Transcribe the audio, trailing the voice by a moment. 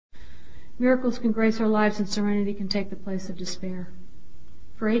Miracles can grace our lives, and serenity can take the place of despair.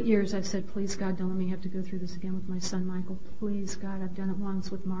 For 8 years I've said, please God, don't let me have to go through this again with my son Michael. Please God, I've done it once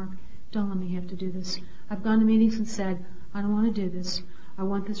with Mark. Don't let me have to do this. I've gone to meetings and said, I don't want to do this. I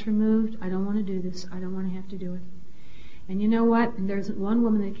want this removed. I don't want to do this. I don't want to have to do it. And you know what? There isn't one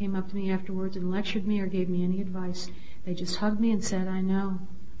woman that came up to me afterwards and lectured me or gave me any advice. They just hugged me and said, I know.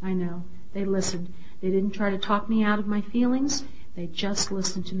 They listened. They didn't try to talk me out of my feelings. They just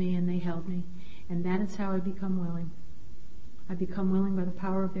listened to me and they held me. And that is how I become willing. I become willing by the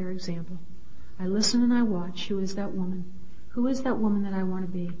power of their example. I listen and I watch. Who is that woman? Who is that woman that I want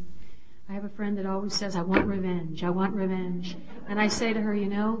to be? I have a friend that always says, I want revenge. I want revenge. And I say to her,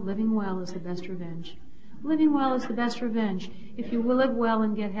 living well is the best revenge. Living well is the best revenge. If you will live well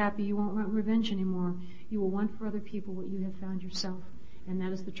and get happy, you won't want revenge anymore. You will want for other people what you have found yourself. And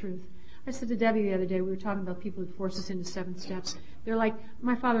that is the truth. I said to Debbie the other day, we were talking about people that force us into 7 steps. They're like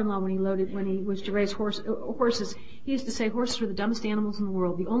my father-in-law when he was to raise horses. He used to say horses are the dumbest animals in the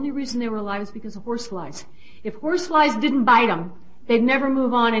world. The only reason they were alive is because of horse flies. If horse flies didn't bite them, they'd never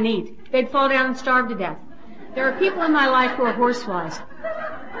move on and eat. They'd fall down and starve to death. There are people in my life who are horse flies.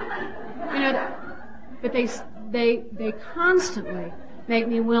 But they constantly make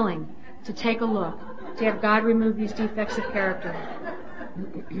me willing to take a look, to have God remove these defects of character.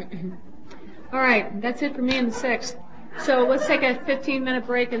 All right, that's it for me in the 6th. So let's take a 15-minute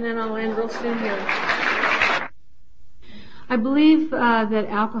break and then I'll end real soon here. I believe that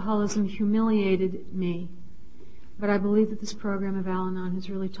alcoholism humiliated me, but I believe that this program of Al-Anon has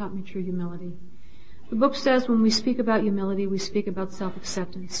really taught me true humility. The book says when we speak about humility, we speak about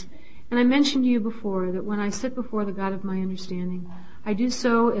self-acceptance. And I mentioned to you before that when I sit before the God of my understanding, I do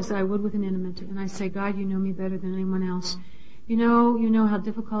so as I would with an intimate, and I say, God, you know me better than anyone else. You know how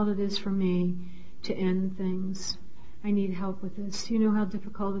difficult it is for me to end things. I need help with this. You know how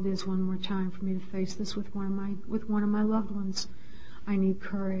difficult it is one more time for me to face this with one of my loved ones. I need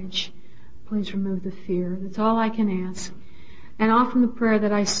courage. Please remove the fear. That's all I can ask. And often the prayer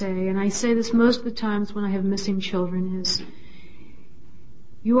that I say, and I say this most of the times when I have missing children, is,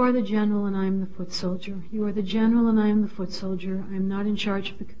 you are the general and I am the foot soldier. You are the general and I am the foot soldier. I am not in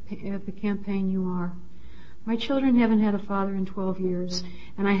charge of the campaign, you are. My children haven't had a father in 12 years,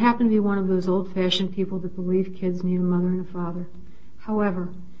 and I happen to be one of those old-fashioned people that believe kids need a mother and a father.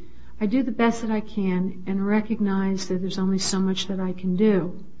 However, I do the best that I can and recognize that there's only so much that I can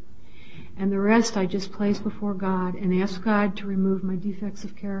do. And the rest I just place before God and ask God to remove my defects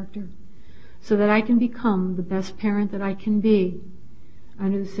of character so that I can become the best parent that I can be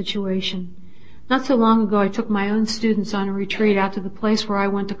under the situation. Not so long ago, I took my own students on a retreat out to the place where I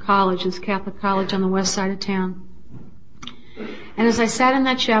went to college, this Catholic college on the west side of town. And as I sat in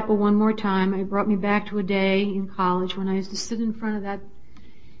that chapel one more time, it brought me back to a day in college when I used to sit in front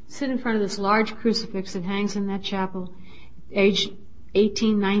of this large crucifix that hangs in that chapel, age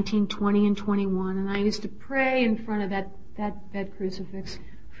 18, 19, 20, and 21, and I used to pray in front of that crucifix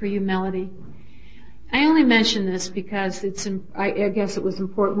for humility. I only mention this because I guess it was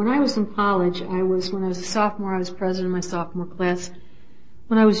important. When I was in college, when I was a sophomore, I was president of my sophomore class.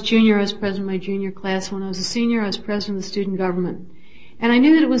 When I was junior, I was president of my junior class. When I was a senior, I was president of the student government. And I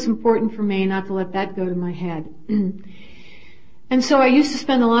knew that it was important for me not to let that go to my head. And so I used to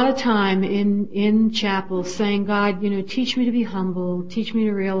spend a lot of time in chapel saying, God, teach me to be humble, teach me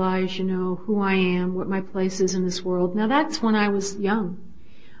to realize, who I am, what my place is in this world. Now that's when I was young.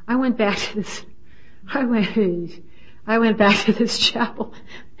 I went back to this chapel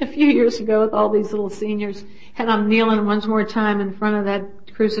a few years ago with all these little seniors, and I'm kneeling once more time in front of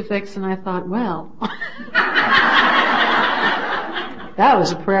that crucifix, and I thought, well, that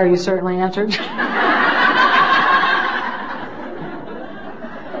was a prayer you certainly answered.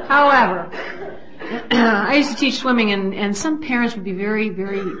 However, I used to teach swimming, and some parents would be very,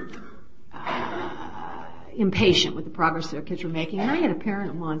 very impatient with the progress their kids were making. And I had a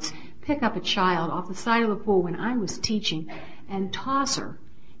parent once pick up a child off the side of the pool when I was teaching and toss her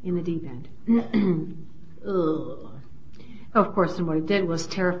in the deep end. Of course, and what it did was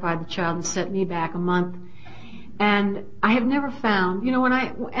terrify the child and set me back a month. And I have never found,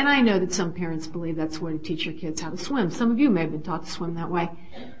 and I know that some parents believe that's the way to teach your kids how to swim. Some of you may have been taught to swim that way.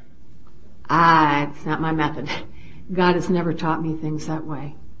 It's not my method. God has never taught me things that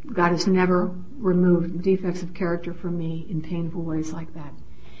way. God has never removed defects of character from me in painful ways like that.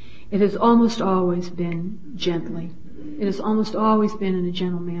 It has almost always been gently. It has almost always been in a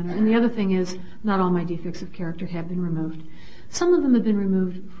gentle manner. And the other thing is, not all my defects of character have been removed. Some of them have been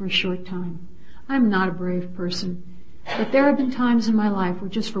removed for a short time. I'm not a brave person. But there have been times in my life where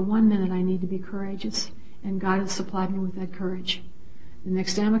just for 1 minute I need to be courageous. And God has supplied me with that courage. The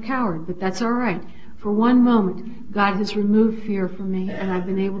next day I'm a coward, but that's all right. For one moment, God has removed fear from me, and I've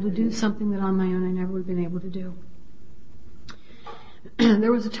been able to do something that on my own I never would have been able to do.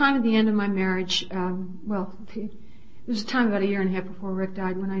 There was a time at the end of my marriage, there was a time about 1.5 years before Rick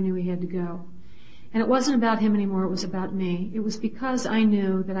died when I knew he had to go. And it wasn't about him anymore, it was about me. It was because I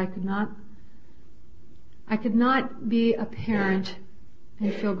knew that I could not be a parent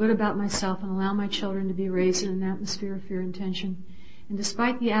and feel good about myself and allow my children to be raised in an atmosphere of fear and tension. And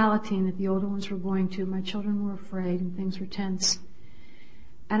despite the Alateen that the older ones were going to, my children were afraid and things were tense.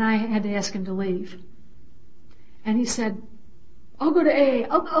 And I had to ask him to leave. And he said, I'll go to AA,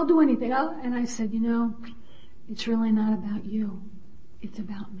 I'll do anything. And I said, it's really not about you. It's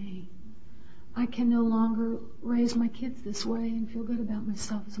about me. I can no longer raise my kids this way and feel good about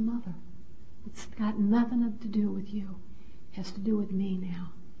myself as a mother. It's got nothing to do with you. It has to do with me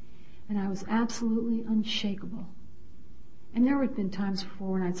now. And I was absolutely unshakable. And there had been times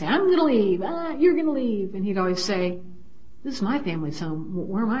before when I'd say, I'm going to leave. You're going to leave. And he'd always say, this is my family's home.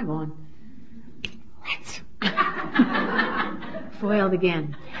 Where am I going? Right. Foiled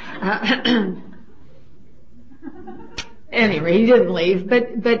again. Anyway, he didn't leave,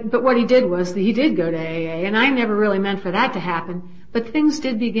 but what he did was that he did go to AA, and I never really meant for that to happen, but things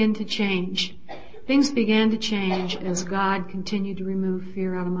did begin to change. Things began to change as God continued to remove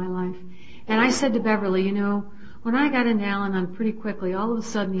fear out of my life. And I said to Beverly, when I got into Al-Anon pretty quickly, all of a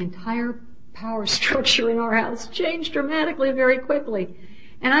sudden the entire power structure in our house changed dramatically very quickly.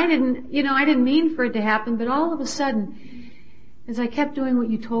 And I didn't mean for it to happen, but all of a sudden, as I kept doing what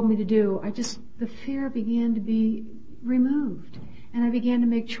you told me to do, the fear began to be removed. And I began to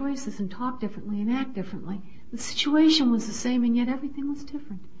make choices and talk differently and act differently. The situation was the same and yet everything was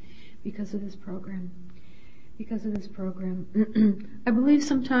different because of this program. I believe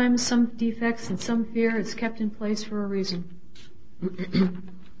sometimes some defects and some fear is kept in place for a reason.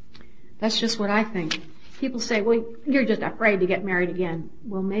 That's just what I think. People say, well, you're just afraid to get married again.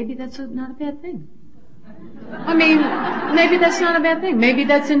 Well, maybe that's not a bad thing. Maybe that's not a bad thing. Maybe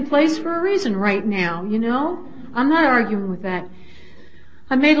that's in place for a reason right now, I'm not arguing with that.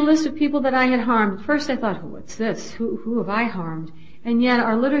 I made a list of people that I had harmed. At first I thought, what's this? Who have I harmed? And yet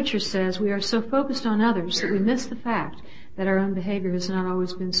our literature says we are so focused on others that we miss the fact that our own behavior has not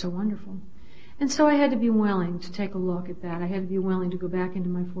always been so wonderful. And so I had to be willing to take a look at that. I had to be willing to go back into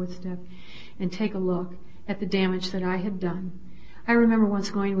my fourth step and take a look at the damage that I had done. I remember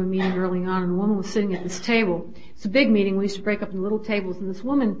once going to a meeting early on, and a woman was sitting at this table. It's a big meeting. We used to break up into little tables, and this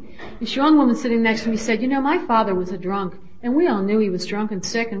young woman sitting next to me said, my father was a drunk, and we all knew he was drunk and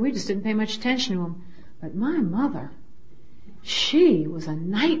sick, and we just didn't pay much attention to him. But my mother, she was a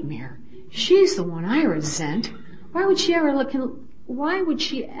nightmare. She's the one I resent. Why would she ever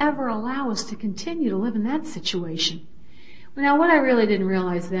allow us to continue to live in that situation? Well, now, what I really didn't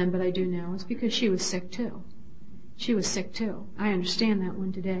realize then, but I do now, is because she was sick too. She was sick too. I understand that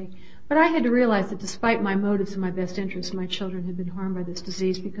one today. But I had to realize that despite my motives and my best interests, my children had been harmed by this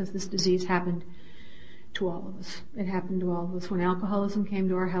disease because this disease happened to all of us. It happened to all of us. When alcoholism came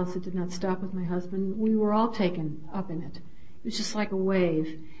to our house, it did not stop with my husband. We were all taken up in it. It was just like a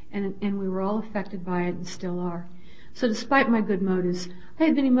wave, and we were all affected by it and still are. So despite my good motives, I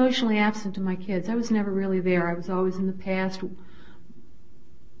had been emotionally absent to my kids. I was never really there. I was always in the past,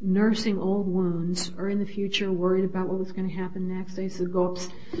 nursing old wounds, or in the future worried about what was going to happen next. I used to go up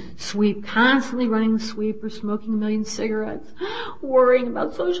sweep, constantly running the sweep or smoking 1 million cigarettes, worrying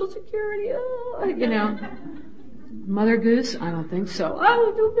about Social Security, Mother Goose? I don't think so. I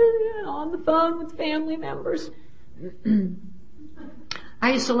was on the phone with family members.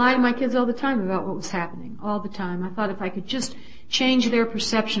 I used to lie to my kids all the time about what was happening, all the time. I thought if I could just change their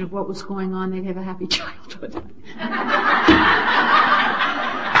perception of what was going on, they'd have a happy childhood.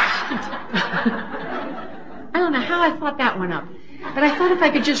 I don't know how I thought that one up. But I thought if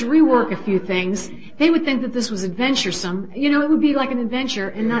I could just rework a few things, they would think that this was adventuresome. It would be like an adventure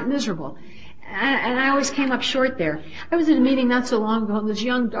and not miserable. And I always came up short there. I was at a meeting not so long ago, and this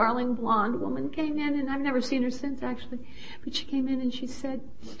young, darling, blonde woman came in, and I've never seen her since, actually. But she came in and she said,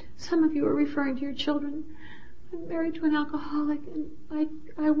 some of you are referring to your children. I'm married to an alcoholic, and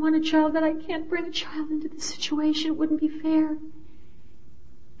I want a child, that I can't bring a child into this situation. It wouldn't be fair.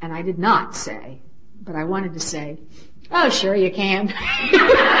 And I did not say, but I wanted to say, oh, sure you can. You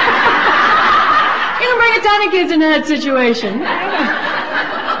can bring a ton of kids into that situation.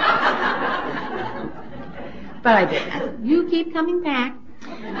 But I didn't. You keep coming back.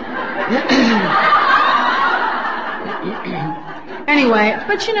 Anyway,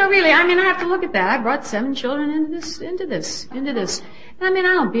 but really, I have to look at that. I brought 7 children into this. And I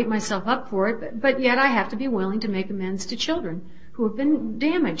don't beat myself up for it, but yet I have to be willing to make amends to children who have been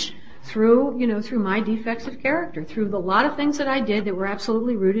damaged through my defects of character, through a lot of things that I did that were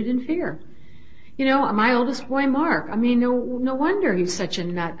absolutely rooted in fear. My oldest boy, Mark, no wonder he's such a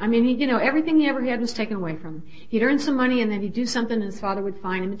nut. Everything he ever had was taken away from him. He'd earn some money and then he'd do something and his father would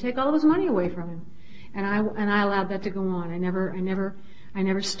find him and take all of his money away from him. And I allowed that to go on. I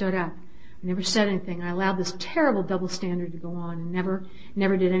never stood up. I never said anything. I allowed this terrible double standard to go on and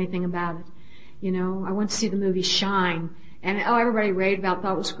never did anything about it. I went to see the movie Shine, and everybody raved about,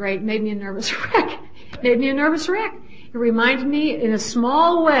 thought it was great, made me a nervous wreck. It reminded me in a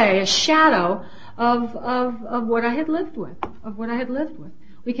small way, a shadow of what I had lived with,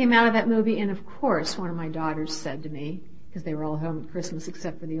 We came out of that movie, and of course one of my daughters said to me, because they were all home at Christmas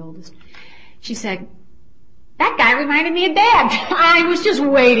except for the oldest, she said, "That guy reminded me of Dad." I was just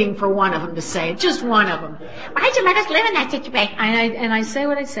waiting for one of them to say it, just one of them. "Why'd you let us live in that situation?" And I say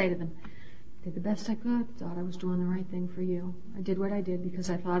what I say to them. Did the best I could, thought I was doing the right thing for you. I did what I did because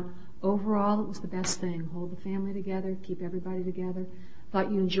I thought overall it was the best thing. Hold the family together, keep everybody together.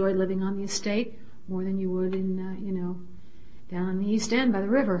 Thought you enjoyed living on the estate more than you would in, down in the East End by the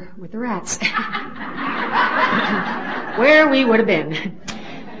river with the rats. Where we would have been.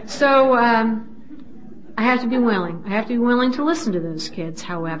 So, I have to be willing. I have to be willing to listen to those kids,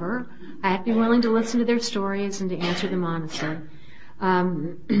 however. I have to be willing to listen to their stories and to answer them honestly.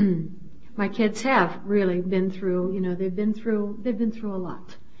 My kids have really been through, they've been through a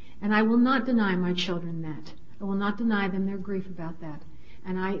lot. And I will not deny my children that. I will not deny them their grief about that.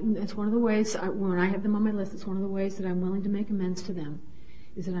 And it's one of the ways, when I have them on my list, it's one of the ways that I'm willing to make amends to them,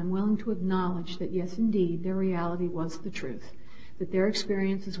 is that I'm willing to acknowledge that yes, indeed, their reality was the truth, that their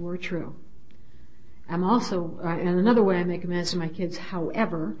experiences were true. I'm also, and another way I make amends to my kids,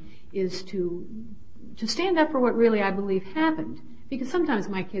 however, is to stand up for what really I believe happened. Because sometimes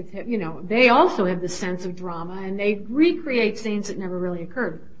my kids have, they also have this sense of drama and they recreate scenes that never really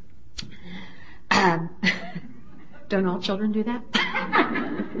occurred. Don't all children do that?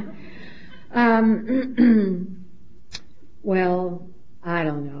 Well, I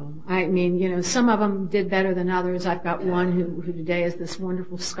don't know. Some of them did better than others. I've got one who today is this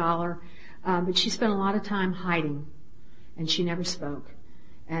wonderful scholar, but she spent a lot of time hiding, and she never spoke.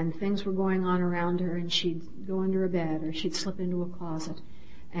 And things were going on around her, and she'd go under a bed, or she'd slip into a closet.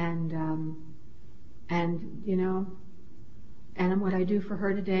 And what I do for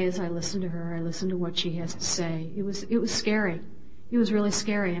her today is I listen to her. I listen to what she has to say. It was scary. It was really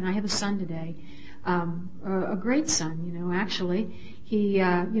scary. And I have a son today, a great son, actually. He,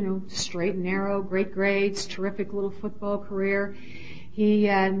 straight and narrow, great grades, terrific little football career. He,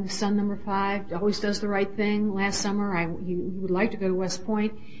 son number 5, always does the right thing. Last summer, he would like to go to West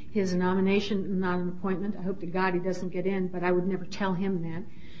Point. His nomination, not an appointment. I hope to God he doesn't get in, but I would never tell him that.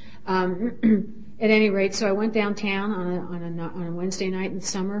 At any rate, so I went downtown on a Wednesday night in the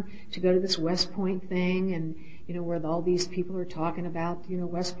summer to go to this West Point thing, and where all these people are talking about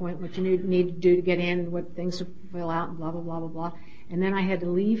West Point, what you need to do to get in, what things to fill out, and blah blah blah blah blah. And then I had to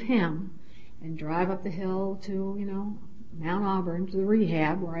leave him and drive up the hill to Mount Auburn to the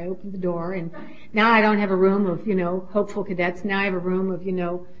rehab where I opened the door, and now I don't have a room of hopeful cadets. Now I have a room of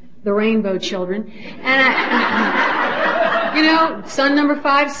the rainbow children, and son number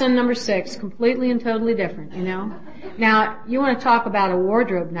 5, son number 6, completely and totally different, Now, you want to talk about a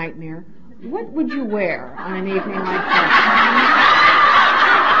wardrobe nightmare. What would you wear on an evening like that?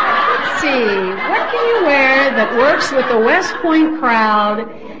 Let's see, what can you wear that works with the West Point crowd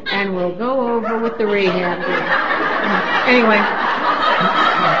and will go over with the rehab group? Anyway.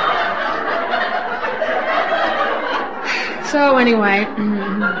 So anyway,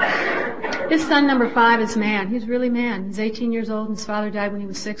 his son number 5 is mad. He's really mad. He's 18 years old and his father died when he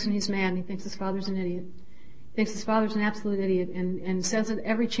was 6 and he's mad and he thinks his father's an idiot. He thinks his father's an absolute idiot and says it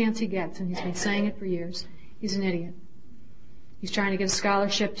every chance he gets, and he's been saying it for years. He's an idiot. He's trying to get a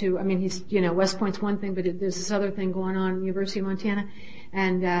scholarship to, West Point's one thing, but there's this other thing going on at the University of Montana,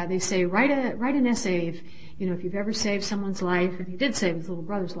 and they say, write an essay if you've ever saved someone's life, and he did save his little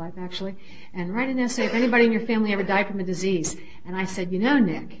brother's life, actually, and write an essay if anybody in your family ever died from a disease. And I said,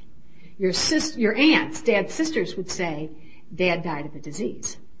 Nick, your aunts, Dad's sisters would say, Dad died of a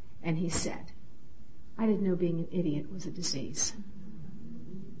disease. And he said, I didn't know being an idiot was a disease.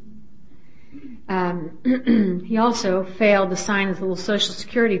 He also failed to sign his little Social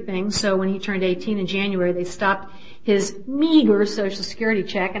Security thing, so when he turned 18 in January, they stopped his meager Social Security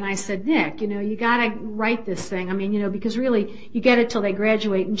check, and I said, Nick, you gotta write this thing. Because really, you get it till they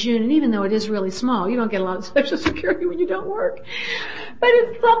graduate in June, and even though it is really small, you don't get a lot of Social Security when you don't work. But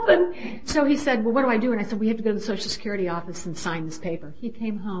it's something. So he said, well, what do I do? And I said, we have to go to the Social Security office and sign this paper. He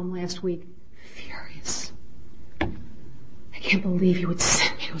came home last week furious. They can't believe you would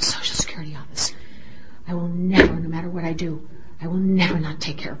send me to a Social Security office. I will never, no matter what I do, I will never not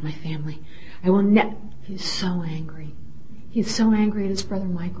take care of my family. I will never. He's so angry. He's so angry at his brother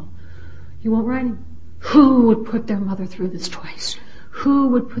Michael. You won't write him. Who would put their mother through this twice? Who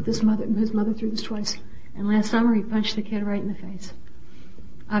would put his mother through this twice? And last summer he punched the kid right in the face.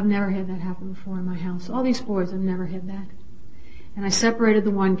 I've never had that happen before in my house. All these boys, I've never had that. And I separated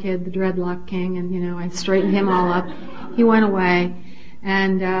the one kid, the dreadlock king, and, I straightened him all up. He went away.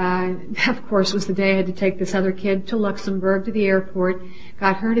 And, of course, it was the day I had to take this other kid to Luxembourg, to the airport,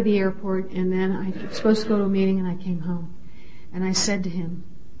 got her to the airport, and then I was supposed to go to a meeting, and I came home. And I said to him,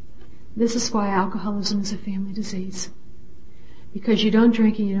 this is why alcoholism is a family disease. Because you don't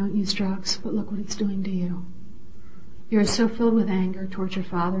drink and you don't use drugs, but look what it's doing to you. You're so filled with anger towards your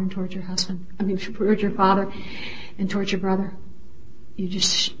father and towards your husband. Towards your father and towards your brother. You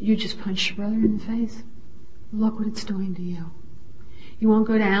just punched your brother in the face. Look what it's doing to you. You won't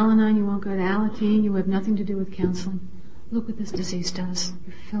go to Al-Anon, you won't go to Alateen, you have nothing to do with counseling. Look what this disease does.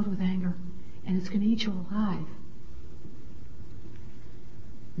 You're filled with anger, and it's going to eat you alive.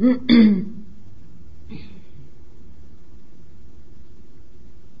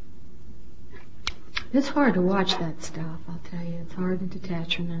 It's hard to watch that stuff, I'll tell you. It's hard to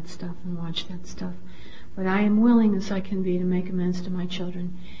detach from that stuff and watch that stuff. But I am willing as I can be to make amends to my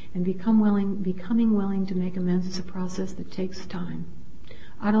children, and becoming willing to make amends is a process that takes time.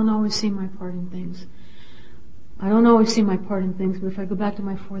 I don't always see my part in things. But if I go back to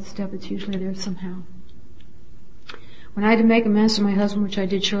my fourth step, it's usually there somehow. When I had to make amends to my husband, which I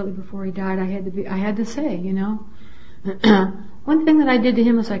did shortly before he died, I had to say, one thing that I did to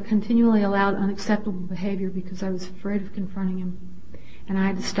him is I continually allowed unacceptable behavior because I was afraid of confronting him. And I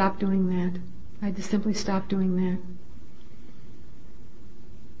had to stop doing that. I had to simply stop doing that.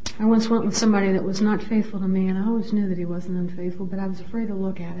 I once went with somebody that was not faithful to me, and I always knew that he wasn't unfaithful, but I was afraid to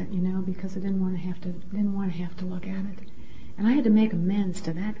look at it, because I didn't want to have to look at it. And I had to make amends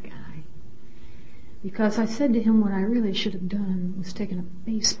to that guy. Because I said to him what I really should have done was taken a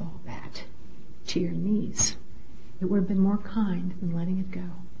baseball bat to your knees. It would have been more kind than letting it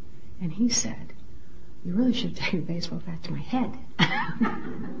go. And he said, you really should have taken a baseball bat to my head.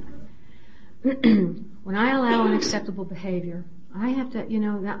 When I allow unacceptable behavior, I have to,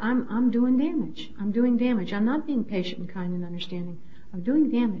 that I'm doing damage. I'm not being patient and kind and understanding. I'm doing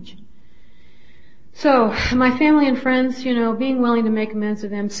damage. So, my family and friends, being willing to make amends to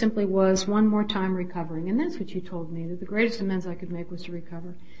them simply was one more time recovering. And that's what you told me, that the greatest amends I could make was to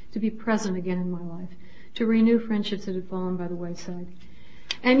recover, to be present again in my life, to renew friendships that had fallen by the wayside.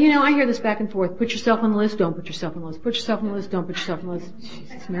 And, I hear this back and forth. Put yourself on the list, don't put yourself on the list. Put yourself on the list, don't put yourself on the list.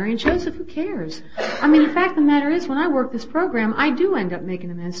 Jesus, Mary and Joseph, who cares? The fact of the matter is, when I work this program, I do end up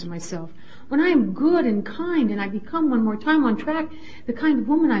making amends to myself. When I am good and kind and I become one more time on track, the kind of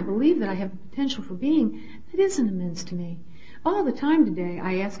woman I believe that I have the potential for being, that is an amends to me. All the time today,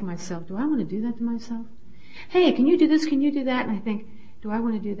 I ask myself, do I want to do that to myself? Hey, can you do this? Can you do that? And I think, do I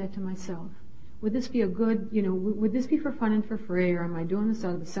want to do that to myself? Would this be would this be for fun and for free, or am I doing this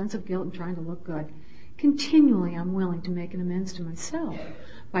out of a sense of guilt and trying to look good? Continually, I'm willing to make an amends to myself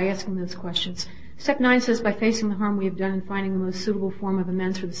by asking those questions. Step 9 says, by facing the harm we have done and finding the most suitable form of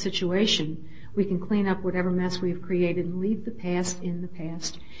amends for the situation, we can clean up whatever mess we have created and leave the past in the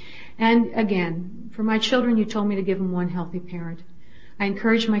past. And again, for my children, you told me to give them one healthy parent. I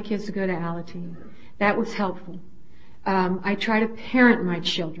encouraged my kids to go to Alateen. That was helpful. I try to parent my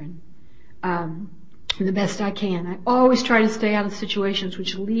children the best I can. I always try to stay out of situations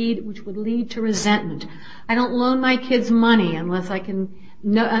which would lead to resentment. I don't loan my kids money unless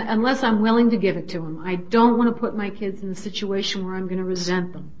I'm willing to give it to them. I don't want to put my kids in a situation where I'm going to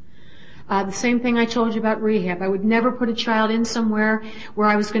resent them. The same thing I told you about rehab. I would never put a child in somewhere where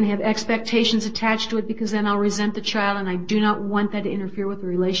I was going to have expectations attached to it, because then I'll resent the child, and I do not want that to interfere with the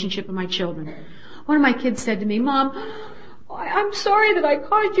relationship of my children. One of my kids said to me, Mom, I'm sorry that I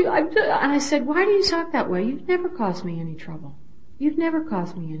caused you. And I said, why do you talk that way? You've never caused me any trouble.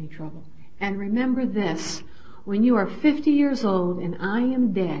 And remember this, when you are 50 years old and I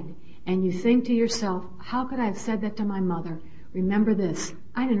am dead, and you think to yourself, how could I have said that to my mother? Remember this,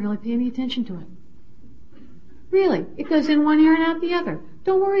 I didn't really pay any attention to it. Really, it goes in one ear and out the other.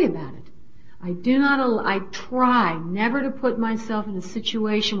 Don't worry about it. I try never to put myself in a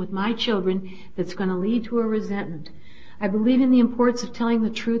situation with my children that's going to lead to a resentment. I believe in the importance of telling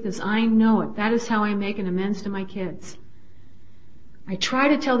the truth as I know it. That is how I make an amends to my kids. I try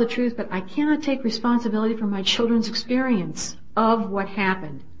to tell the truth, but I cannot take responsibility for my children's experience of what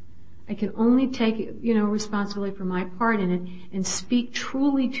happened. I can only take, responsibility for my part in it and speak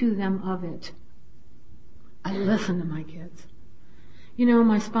truly to them of it. I listen to my kids. You know,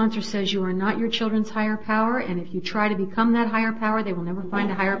 my sponsor says you are not your children's higher power, and if you try to become that higher power, they will never find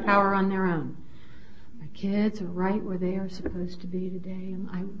a higher power on their own. My kids are right where they are supposed to be today, and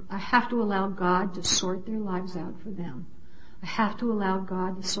I have to allow God to sort their lives out for them. I have to allow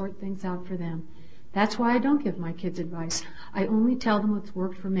God to sort things out for them. That's why I don't give my kids advice. I only tell them what's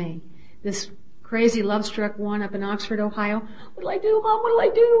worked for me. This crazy love-struck one up in Oxford, Ohio. What'll I do, Mom? What'll I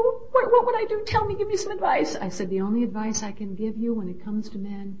do? What would I do? Tell me, give me some advice. I said, the only advice I can give you when it comes to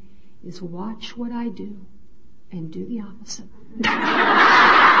men is watch what I do and do the opposite.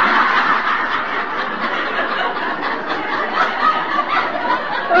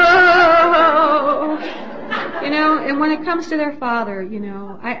 Oh, you know, and when it comes to their father, you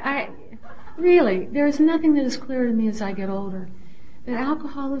know, I really, there is nothing that is clear to me as I get older. That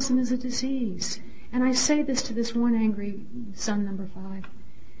alcoholism is a disease. And I say this to this one angry son, number 5.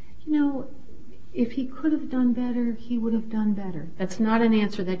 You know, if he could have done better, he would have done better. That's not an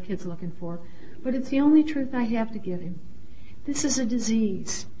answer that kid's looking for. But it's the only truth I have to give him. This is a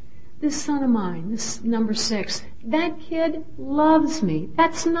disease. This son of mine, this number 6, that kid loves me.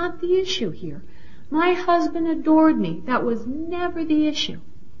 That's not the issue here. My husband adored me. That was never the issue.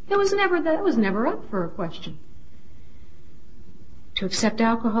 That was never up for a question. To accept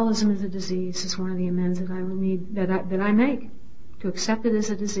alcoholism as a disease is one of the amends that I will need, that I make. To accept it as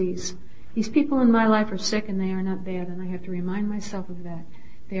a disease. These people in my life are sick and they are not bad, and I have to remind myself of that.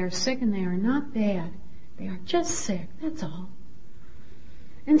 They are sick and they are not bad. They are just sick, that's all.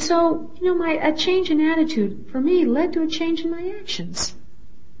 And so, you know, a change in attitude for me led to a change in my actions.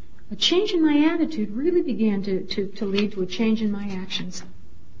 A change in my attitude really began to lead to a change in my actions.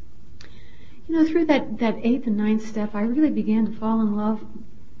 You know, through that 8th and 9th step, I really began to fall in love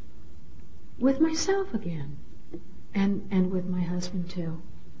with myself again, and with my husband too.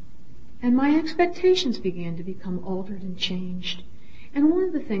 And my expectations began to become altered and changed. And one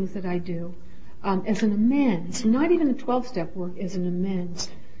of the things that I do as an amends, not even a 12-step work, as an amends,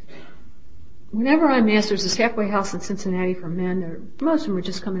 whenever I'm asked, there's this halfway house in Cincinnati for men, most of them are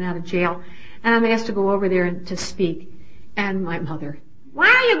just coming out of jail, and I'm asked to go over there and to speak. And my mother, why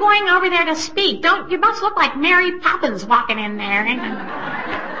are you going over there to speak? You must look like Mary Poppins walking in there.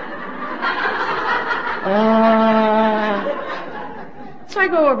 So I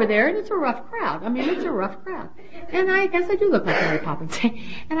go over there, and it's a rough crowd. I mean, it's a rough crowd. And I guess I do look like Mary Poppins.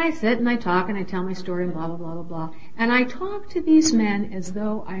 And I sit and I talk and I tell my story and blah, blah, blah, blah, blah. And I talk to these men as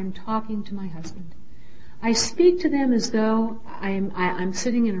though I am talking to my husband. I speak to them as though I'm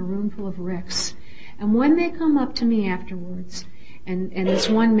sitting in a room full of Ricks. And when they come up to me afterwards, and this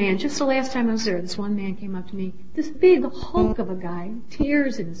one man, just the last time I was there, this one man came up to me, this big hulk of a guy,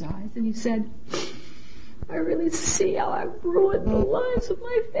 tears in his eyes, and he said, I really see how I've ruined the lives of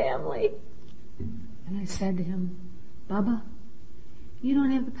my family. And I said to him, Bubba, you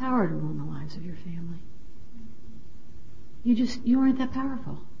don't have the power to ruin the lives of your family. You aren't that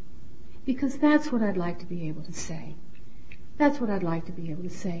powerful. Because that's what I'd like to be able to say. That's what I'd like to be able to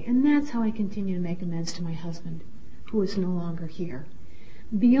say. And that's how I continue to make amends to my husband, who is no longer here.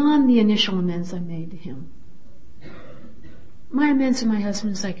 Beyond the initial amends I made to him. My amends to my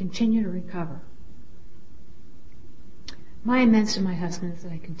husband is I continue to recover. My amends to my husband is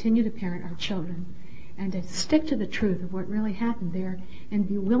that I continue to parent our children and to stick to the truth of what really happened there and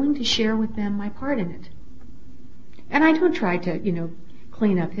be willing to share with them my part in it. And I don't try to,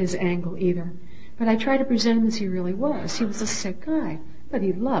 clean up his angle either, but I try to present him as he really was. He was a sick guy, but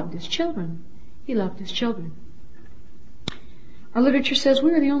he loved his children. He loved his children. Our literature says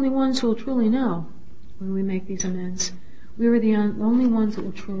we are the only ones who will truly know when we make these amends. We are the only ones that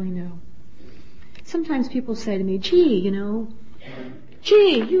will truly know. Sometimes people say to me, gee, you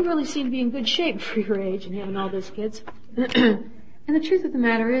really seem to be in good shape for your age and having all those kids. And the truth of the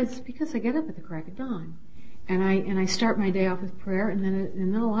matter is, because I get up at the crack of dawn, and I start my day off with prayer and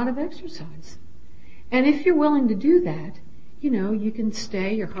then a lot of exercise. And if you're willing to do that, you can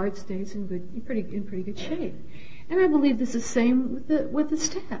stay, your heart stays in pretty good shape. And I believe this is the same with the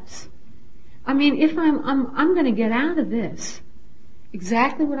steps. I mean, if I'm going to get out of this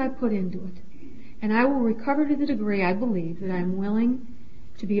exactly what I put into it, and I will recover to the degree I believe that I'm willing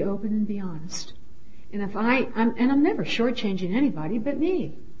to be open and be honest. And I'm never shortchanging anybody but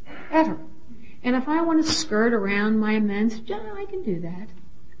me, ever. And if I want to skirt around my amends, I can do that.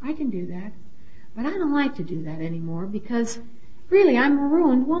 But I don't like to do that anymore because really I'm a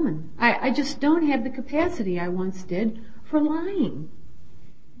ruined woman. I just don't have the capacity I once did for lying.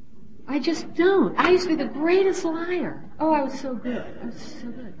 I just don't. I used to be the greatest liar. Oh, I was so good.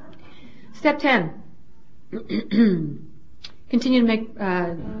 Step 10. Continue to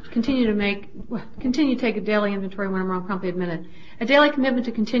take a daily inventory when I'm wrong, promptly admit it. A daily commitment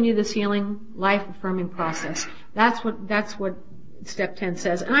to continue this healing, life-affirming process. That's what step 10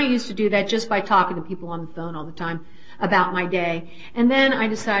 says. And I used to do that just by talking to people on the phone all the time about my day. And then I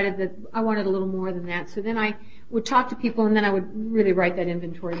decided that I wanted a little more than that. So then I would talk to people, and then I would really write that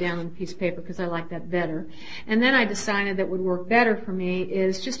inventory down on a piece of paper because I like that better. And then I decided that would work better for me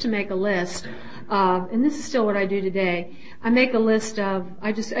is just to make a list of, and this is still what I do today, I make a list of,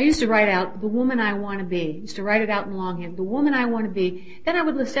 I used to write out the woman I want to be. I used to write it out in longhand, the woman I want to be. Then I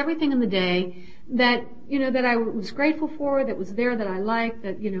would list everything in the day that, that I was grateful for, that was there, that I liked,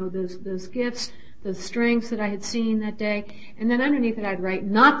 that, those gifts, the strengths that I had seen that day, and then underneath it I'd write,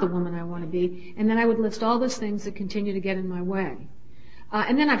 not the woman I want to be, and then I would list all those things that continue to get in my way.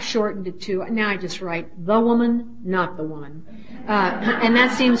 And then I've shortened it to, now I just write, the woman, not the woman. And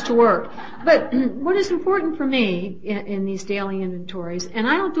that seems to work. But what is important for me in these daily inventories, and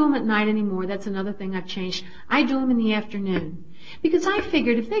I don't do them at night anymore, that's another thing I've changed, I do them in the afternoon. Because I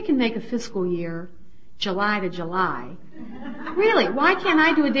figured if they can make a fiscal year, July to July, really, why can't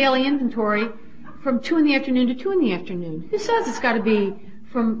I do a daily inventory from 2 in the afternoon to 2 in the afternoon? Who says it's got to be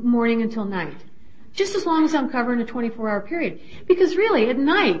from morning until night? Just as long as I'm covering a 24-hour period. Because really, at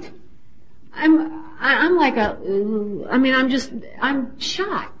night, I'm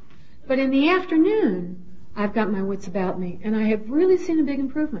shot. But in the afternoon, I've got my wits about me. And I have really seen a big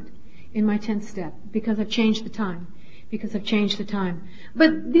improvement in my 10th step because I've changed the time.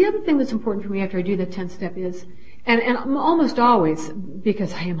 But the other thing that's important for me after I do that 10th step is, and almost always,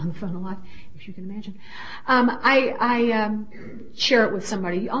 because I am on the phone a lot, if you can imagine, I share it with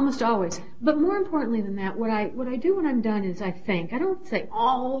somebody, almost always. But more importantly than that, what I do when I'm done is I think. I don't say,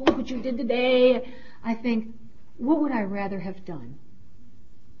 oh, look what you did today. I think, what would I rather have done?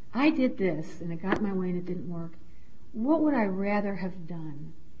 I did this, and it got my way and it didn't work. What would I rather have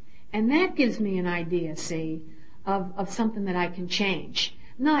done? And that gives me an idea, see, of something that I can change.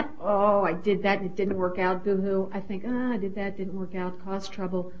 Not, oh, I did that and it didn't work out, boo-hoo. I think, I did that, didn't work out, caused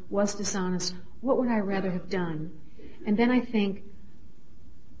trouble, was dishonest. What would I rather have done? And then I think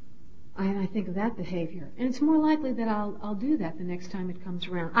of that behavior. And it's more likely that I'll do that the next time it comes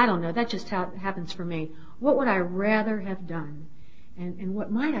around. I don't know. That's just how it happens for me. What would I rather have done? And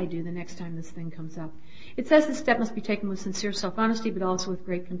what might I do the next time this thing comes up? It says this step must be taken with sincere self-honesty, but also with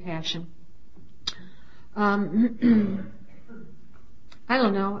great compassion. I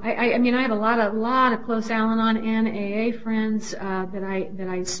don't know. I mean, I have a lot of close Al-Anon and AA friends that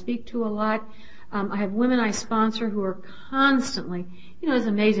I speak to a lot. I have women I sponsor who are constantly, it's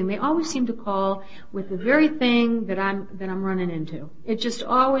amazing. They always seem to call with the very thing that I'm running into. It just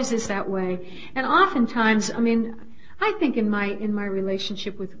always is that way. And oftentimes, I think in my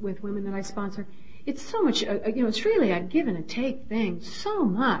relationship with women that I sponsor, it's so much, it's really a give and a take thing. So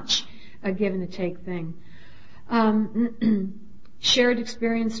much a give and a take thing. Shared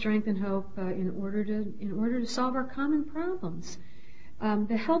experience, strength, and hope in order to solve our common problems.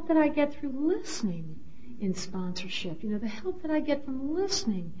 The help that I get through listening in sponsorship. The help that I get from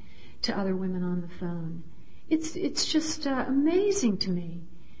listening to other women on the phone. It's just amazing to me.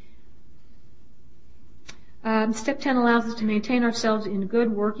 Step 10 allows us to maintain ourselves in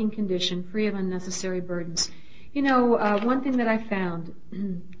good working condition, free of unnecessary burdens. One thing that I found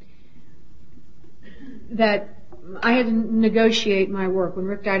that I had to negotiate my work. When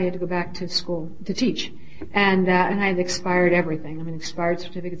Rick died, I had to go back to school to teach. And I had expired everything. Expired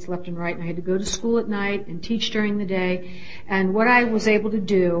certificates left and right, and I had to go to school at night and teach during the day. And what I was able to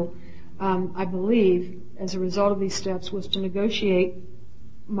do, I believe, as a result of these steps, was to negotiate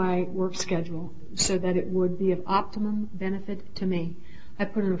my work schedule so that it would be of optimum benefit to me. I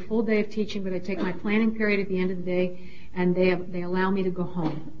put in a full day of teaching, but I take my planning period at the end of the day, and they allow me to go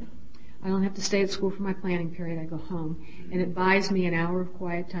home. I don't have to stay at school for my planning period. I go home, and it buys me an hour of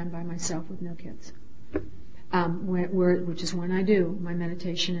quiet time by myself with no kids, which is when I do my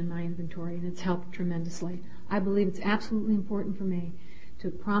meditation and my inventory, and it's helped tremendously. I believe it's absolutely important for me to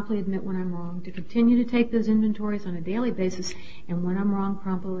promptly admit when I'm wrong, to continue to take those inventories on a daily basis, and when I'm wrong,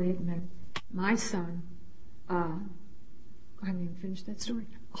 promptly admit. My son, I haven't even finished that story.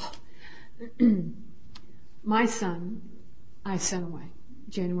 My son, I sent away.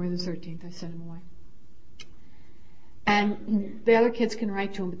 January the 13th, I sent him away. And the other kids can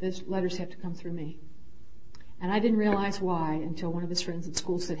write to him, but those letters have to come through me. And I didn't realize why until one of his friends at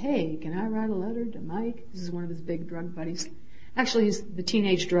school said, hey, can I write a letter to Mike? This is one of his big drug buddies. Actually, he's the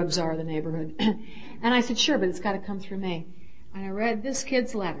teenage drug czar of the neighborhood. And I said, sure, but it's got to come through me. And I read this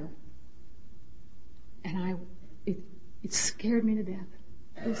kid's letter, and it scared me to death.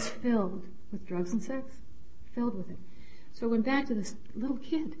 It was filled with drugs and sex, filled with it. So I went back to this little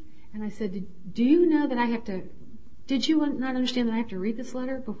kid, and I said, do you know that did you not understand that I have to read this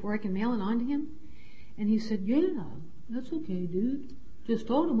letter before I can mail it on to him? And he said, yeah, that's okay, dude. Just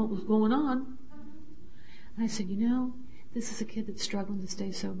told him what was going on. And I said, this is a kid that's struggling to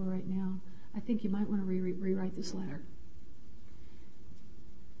stay sober right now. I think you might want to rewrite this letter.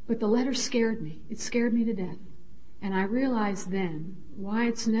 But the letter scared me. It scared me to death. And I realized then why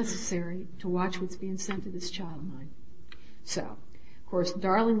it's necessary to watch what's being sent to this child of mine. So, of course,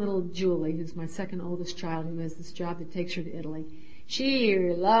 darling little Julie, who's my second oldest child, who has this job that takes her to Italy,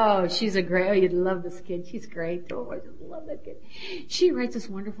 she's a great, you'd love this kid. She's great. Oh, I just love that kid. She writes this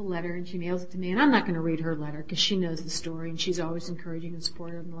wonderful letter and she mails it to me. And I'm not going to read her letter because she knows the story and she's always encouraging and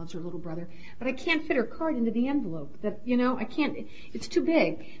supportive and loves her little brother. But I can't fit her card into the envelope. I can't, it's too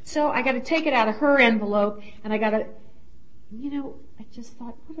big. So I got to take it out of her envelope and I got to, I just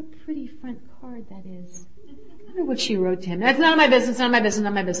thought, what a pretty front card that is. I wonder what she wrote to him. That's none of my business, none of my business,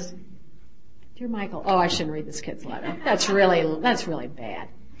 none of my business. Dear Michael, I shouldn't read this kid's letter. That's really bad.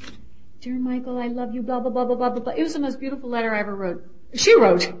 Dear Michael, I love you, blah, blah, blah, blah, blah, blah. It was the most beautiful letter I ever wrote. She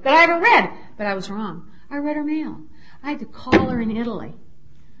wrote, that I ever read. But I was wrong. I read her mail. I had to call her in Italy.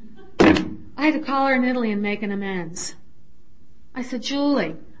 And make an amends. I said,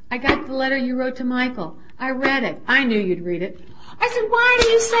 Julie, I got the letter you wrote to Michael. I read it. I knew you'd read it. I said, why do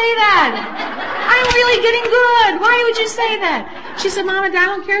you say that? I'm really getting good. Why would you say that? She said, Mama, I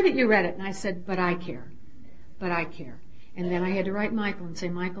don't care that you read it. And I said, but I care. And then I had to write Michael and say,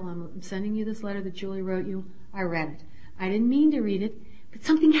 Michael, I'm sending you this letter that Julie wrote you. I read it. I didn't mean to read it, but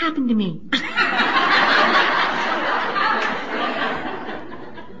something happened to me.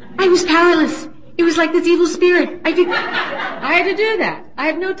 I was powerless. It was like this evil spirit. I had to do that. I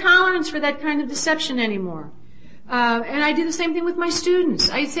have no tolerance for that kind of deception anymore. And I do the same thing with my students.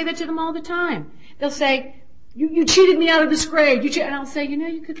 I say that to them all the time. They'll say, you cheated me out of this grade. And I'll say,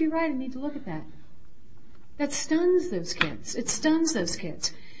 you could be right. I need to look at that. That stuns those kids. It stuns those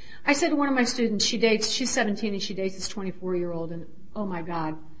kids. I said to one of my students, she's 17 and she dates this 24-year-old, and oh my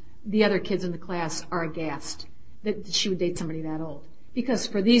God, the other kids in the class are aghast that she would date somebody that old. Because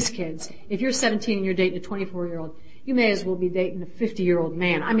for these kids, if you're 17 and you're dating a 24-year-old, you may as well be dating a 50-year-old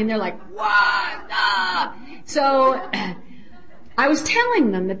man. I mean, they're like, what? Ah! So I was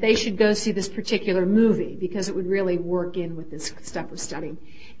telling them that they should go see this particular movie because it would really work in with this stuff we're studying.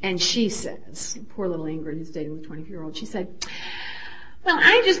 And she says, poor little Ingrid who's dating the 24-year-old, she said, well,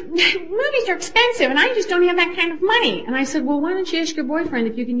 movies are expensive and I just don't have that kind of money. And I said, well, why don't you ask your boyfriend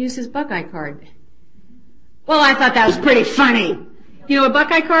if you can use his Buckeye card? Well, I thought that was pretty funny. You know what a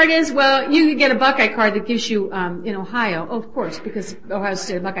Buckeye card is? Well, you could get a Buckeye card that gives you, in Ohio. Oh, of course, because Ohio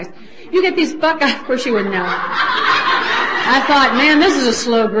State Buckeyes. You get these Buckeye, of course you wouldn't know. I thought, man, this is a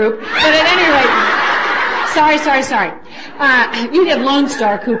slow group. But at any rate, sorry. You get Lone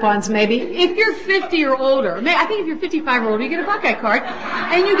Star coupons maybe. If you're 50 or older, I think if you're 55 or older, you get a Buckeye card,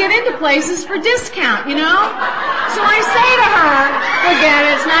 and you get into places for discount, So I say to her, forget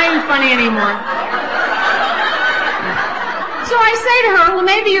it, it's not even funny anymore. So I say to her, well,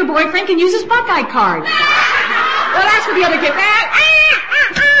 maybe your boyfriend can use his Buckeye card. Well, that's what the other kid.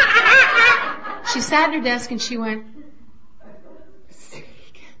 She sat at her desk and she went,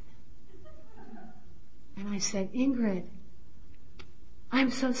 and I said, Ingrid,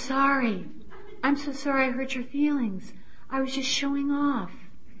 I'm so sorry. I'm so sorry I hurt your feelings. I was just showing off.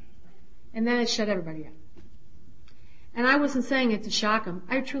 And then it shut everybody up. And I wasn't saying it to shock them.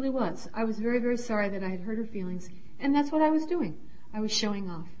 I truly was. I was very, very sorry that I had hurt her feelings. And that's what I was doing. I was showing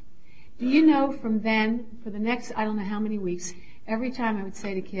off. Do you know from then, for the next, I don't know how many weeks, every time I would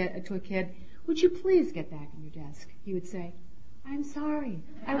say to a kid, would you please get back on your desk? He would say, I'm sorry.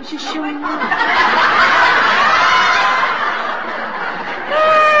 I was just showing off.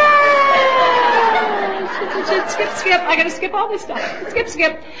 Skip. I gotta skip all this stuff.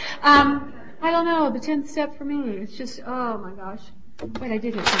 Skip. I don't know, the 10th step for me, it's just, oh my gosh. Wait, I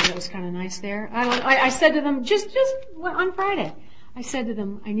did have something that was kind of nice there. I said to them, just on Friday, I said to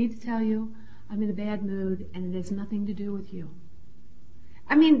them, I need to tell you, I'm in a bad mood, and it has nothing to do with you.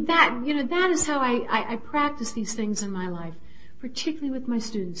 I mean, that is how I practice these things in my life, particularly with my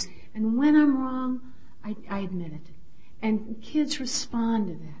students. And when I'm wrong, I admit it. And kids respond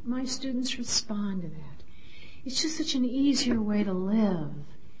to that. My students respond to that. It's just such an easier way to live.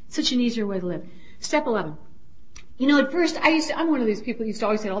 Step 11. At first, I'm one of these people who used to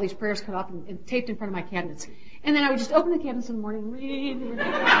always get all these prayers cut off and taped in front of my cabinets. And then I would just open the cabinets in the morning and read.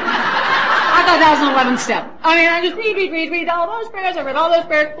 I thought that was an 11th step. I mean, I just read all those prayers. I read all those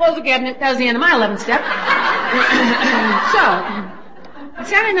prayers, close the cabinet. That was the end of my 11th step. So,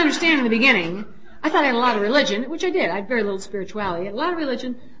 I didn't understand in the beginning. I thought I had a lot of religion, which I did. I had very little spirituality. I had a lot of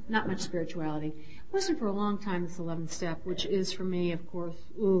religion, not much spirituality. It wasn't for a long time this 11th step, which is for me, of course,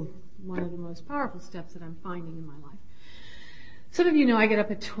 one of the most powerful steps that I'm finding in my life. Some of you know I get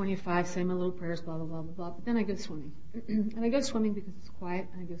up at 25, say my little prayers, blah, blah, blah, blah, blah, but then I go swimming. And I go swimming because it's quiet,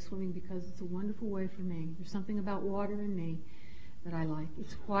 and I go swimming because it's a wonderful way for me. There's something about water in me that I like.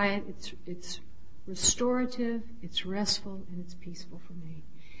 It's quiet, it's restorative, it's restful, and it's peaceful for me.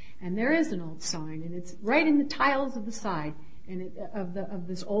 And there is an old sign, and it's right in the tiles of the side of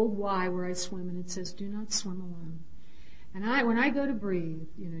this old Y where I swim, and it says, "Do not swim alone." And when I go to breathe,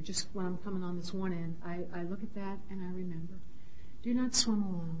 just when I'm coming on this one end, I look at that and I remember, do not swim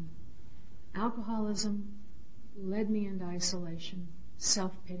alone. Alcoholism led me into isolation,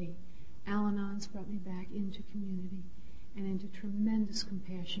 self-pity. Al-Anon's brought me back into community and into tremendous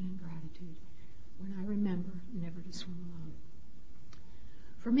compassion and gratitude when I remember never to swim alone.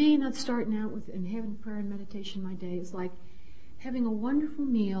 For me, not starting out with and having prayer and meditation my day is like having a wonderful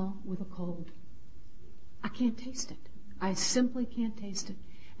meal with a cold. I can't taste it. I simply can't taste it.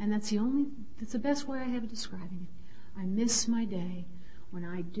 And that's the best way I have of describing it. I miss my day when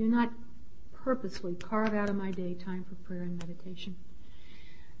I do not purposely carve out of my day time for prayer and meditation.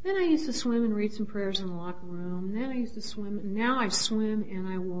 Then I used to swim and read some prayers in the locker room. Then I used to swim. And now I swim and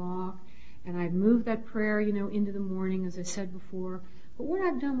I walk. And I move that prayer, into the morning, as I said before. But what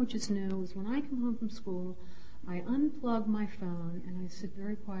I've done, which is new, is when I come home from school, I unplug my phone and I sit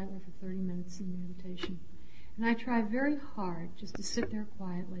very quietly for 30 minutes in meditation. And I try very hard just to sit there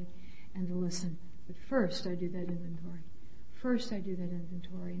quietly and to listen. But first I do that inventory.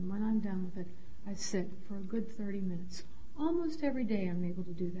 And when I'm done with it, I sit for a good 30 minutes. Almost every day I'm able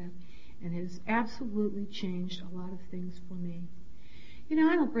to do that. And it has absolutely changed a lot of things for me.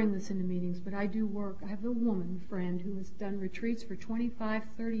 I don't bring this into meetings, but I do work. I have a woman friend who has done retreats for 25,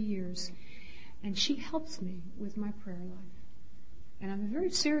 30 years. And she helps me with my prayer life. And I'm very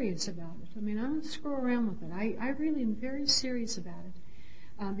serious about it. I don't screw around with it. I really am very serious about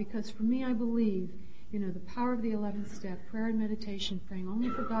it. Because for me, I believe, the power of the 11th step, prayer and meditation, praying only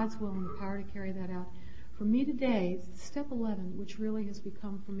for God's will and the power to carry that out. For me today, it's step 11, which really has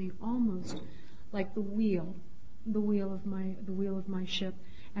become for me almost like the wheel of my ship.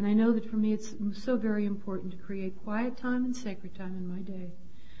 And I know that for me, it's so very important to create quiet time and sacred time in my day.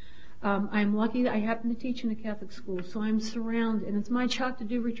 I'm lucky that I happen to teach in a Catholic school, so I'm surrounded, and it's my job to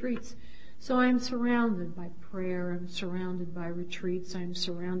do retreats. So I'm surrounded by prayer, I'm surrounded by retreats, I'm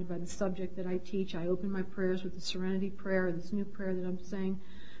surrounded by the subject that I teach. I open my prayers with the Serenity Prayer, this new prayer that I'm saying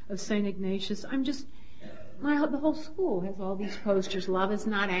of St. Ignatius. The whole school has all these posters. Love is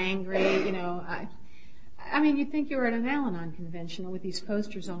not angry, you'd think you were at an Al-Anon convention with these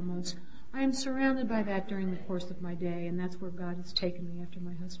posters almost. I am surrounded by that during the course of my day, and that's where God has taken me after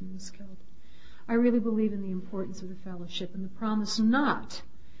my husband was killed. I really believe in the importance of the fellowship and the promise not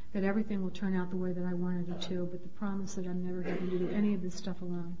that everything will turn out the way that I wanted it to, but the promise that I'm never having to do any of this stuff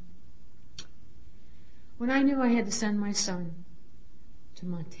alone. When I knew I had to send my son to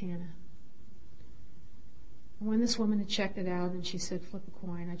Montana, and when this woman had checked it out and she said, flip a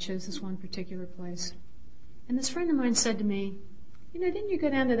coin, I chose this one particular place. And this friend of mine said to me, didn't you go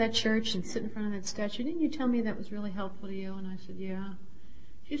down to that church and sit in front of that statue? Didn't you tell me that was really helpful to you? And I said, yeah.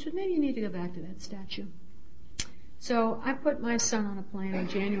 She said, maybe you need to go back to that statue. So I put my son on a plane on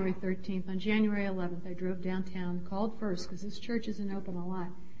January 13th. On January 11th, I drove downtown, called first, because this church isn't open a lot.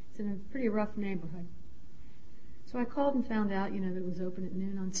 It's in a pretty rough neighborhood. So I called and found out, that it was open at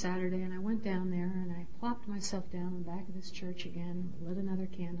noon on Saturday, and I went down there, and I plopped myself down in the back of this church again, lit another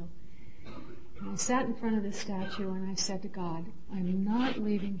candle. And I sat in front of this statue and I said to God, I'm not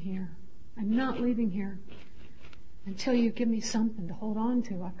leaving here. I'm not leaving here until you give me something to hold on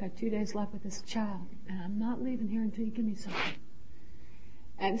to. I've got 2 days left with this child, and I'm not leaving here until you give me something.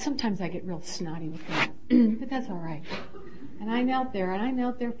 And sometimes I get real snotty with that, but that's all right. And I knelt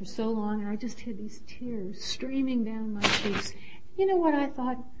there for so long, and I just had these tears streaming down my cheeks. You know what I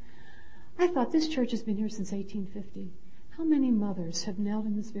thought? I thought this church has been here since 1850. How many mothers have knelt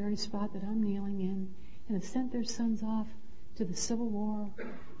in this very spot that I'm kneeling in and have sent their sons off to the Civil War,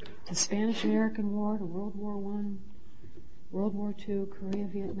 to Spanish-American War, to World War I, World War II, Korea,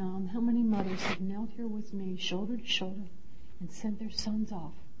 Vietnam? How many mothers have knelt here with me, shoulder to shoulder, and sent their sons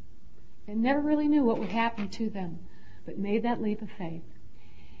off and never really knew what would happen to them, but made that leap of faith?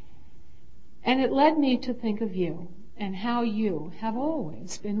 And it led me to think of you and how you have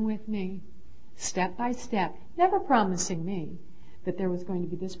always been with me, step by step, never promising me that there was going to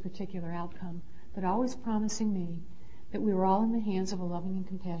be this particular outcome, but always promising me that we were all in the hands of a loving and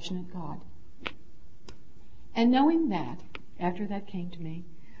compassionate God. And knowing that, after that came to me,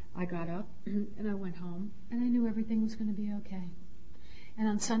 I got up and I went home, and I knew everything was going to be okay. And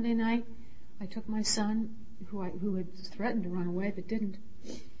on Sunday night, I took my son, who had threatened to run away but didn't,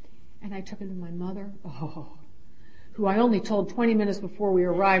 and I took him to my mother, who I only told 20 minutes before we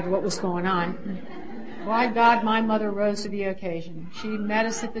arrived what was going on. By God, my mother rose to the occasion. She met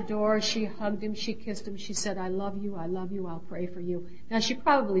us at the door. She hugged him. She kissed him. She said, I love you. I'll pray for you. Now, she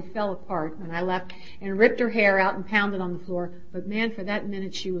probably fell apart when I left and ripped her hair out and pounded on the floor. But man, for that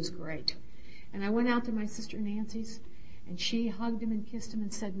minute, she was great. And I went out to my sister Nancy's, and she hugged him and kissed him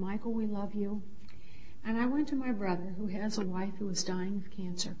and said, Michael, we love you. And I went to my brother, who has a wife who is dying of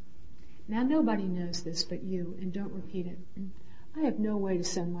cancer. Now, nobody knows this but you, and don't repeat it. I have no way to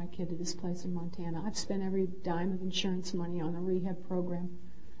send my kid to this place in Montana. I've spent every dime of insurance money on a rehab program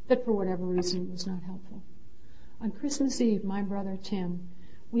that, for whatever reason, was not helpful. On Christmas Eve, my brother Tim,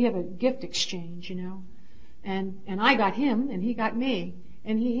 we have a gift exchange, and I got him, and he got me,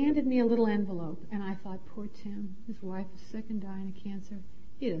 and he handed me a little envelope, and I thought, poor Tim, his wife is sick and dying of cancer.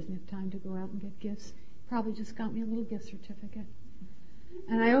 He doesn't have time to go out and get gifts. Probably just got me a little gift certificate.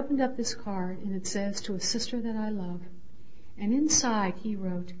 And I opened up this card, and it says, to a sister that I love. And inside he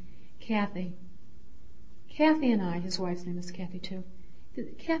wrote, Kathy. Kathy and I, his wife's name is Kathy too,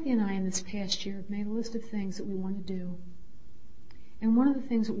 Kathy and I in this past year have made a list of things that we want to do. And one of the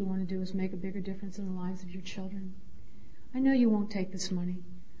things that we want to do is make a bigger difference in the lives of your children. I know you won't take this money,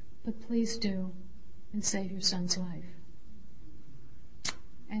 but please do, and save your son's life.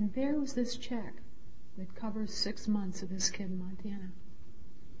 And there was this check that covers 6 months of this kid in Montana.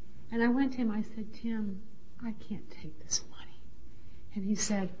 And I went to him, I said, Tim, I can't take this money. And he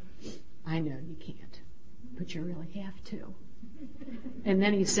said, I know you can't, but you really have to. And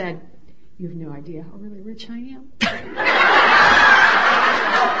then he said, you have no idea how really rich I am.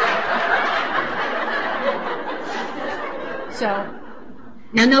 So,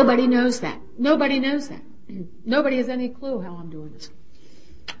 now nobody knows that. Nobody knows that. Nobody has any clue how I'm doing this.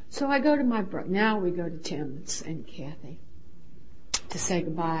 So I go to my brother. Now we go to Tim and Kathy to say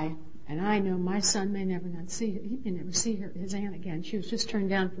goodbye. And I know my son may never see his aunt again. She was just turned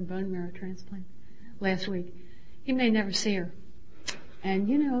down for bone marrow transplant last week. He may never see her.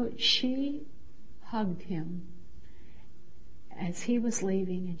 And she hugged him as he was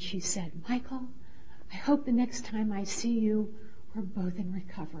leaving, and she said, Michael, I hope the next time I see you, we're both in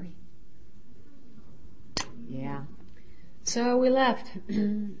recovery. Yeah. So we left,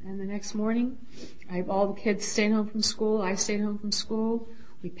 and the next morning, all the kids stayed home from school. I stayed home from school.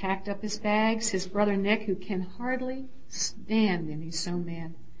 We packed up his bags. His brother Nick, who can hardly stand him, he's so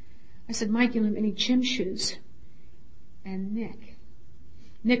mad. I said, Mike, you don't have any gym shoes. And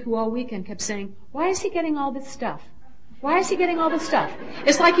Nick, who all weekend kept saying, why is he getting all this stuff? Why is he getting all this stuff?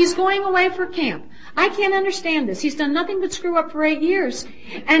 It's like he's going away for camp. I can't understand this. He's done nothing but screw up for 8 years.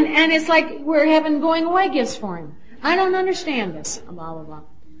 And it's like we're having going away gifts for him. I don't understand this. Blah, blah, blah.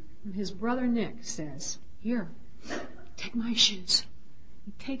 And his brother Nick says, here, take my shoes.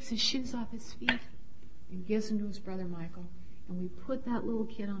 He takes his shoes off his feet and gives them to his brother Michael. And we put that little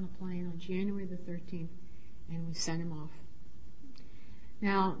kid on a plane on January the 13th, and we sent him off.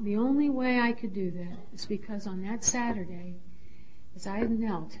 Now, the only way I could do that is because on that Saturday, as I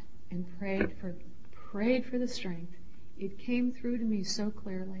knelt and prayed for the strength, it came through to me so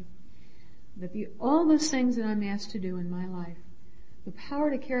clearly that all those things that I'm asked to do in my life, the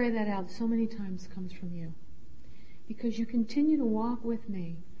power to carry that out so many times comes from you. Because you continue to walk with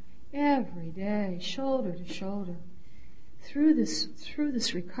me every day, shoulder to shoulder, through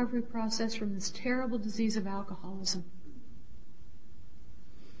this recovery process from this terrible disease of alcoholism.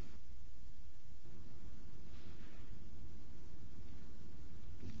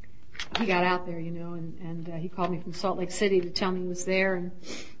 He got out there, and he called me from Salt Lake City to tell me he was there. And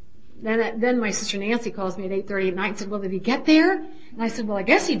then my sister Nancy calls me at 8:30 at night and said, well, did he get there? And I said, well, I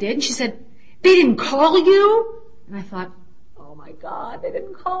guess he did. And she said, they didn't call you? And I thought, oh my God, they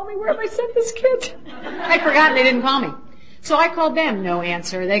didn't call me. Where have I sent this kid? I'd forgotten they didn't call me. So I called them, no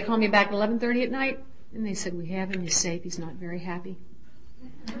answer. They called me back at 11:30 at night, and they said, we have him, he's safe, he's not very happy.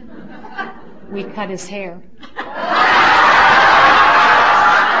 We cut his hair.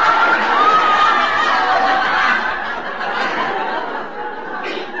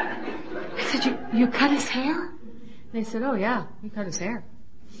 I said, you cut his hair? They said, oh yeah, we cut his hair.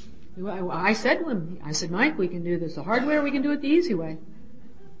 I said to him, Mike, we can do this the hard way or we can do it the easy way.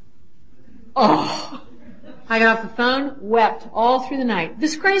 Oh, I got off the phone, wept all through the night.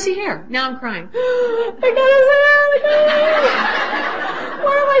 This crazy hair. Now I'm crying. I got his hair.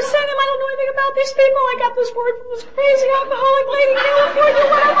 What have I sent him? I don't know anything about these people. I got this word from this crazy alcoholic lady in California.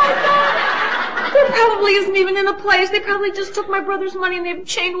 What have I done? They're probably isn't even in a place. They probably just took my brother's money and they've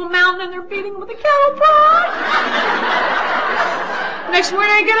chained to a mountain and they're beating him with a cattle prod. Next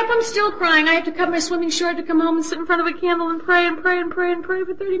morning I get up, I'm still crying. I have to cut my swimming short to come home and sit in front of a candle and pray and pray and pray and pray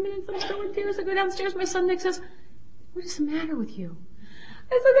for 30 minutes. I'm still in tears. I go downstairs. My son Nick says, "What is the matter with you?"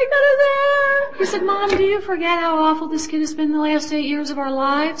 I said, "They got his hair." He said, "Mom, do you forget how awful this kid has been the last 8 years of our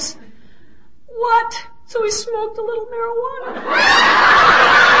lives?" "What?" "So he smoked a little marijuana."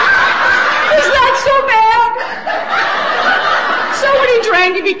 "Is that so bad?" "So when he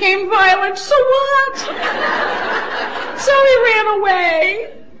drank, he became violent." "So what?" "So he ran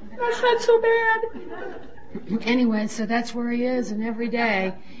away." "That's not so bad." Anyway, so that's where he is, and every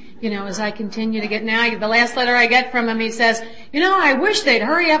day, as I continue to get, now the last letter I get from him, he says, "I wish they'd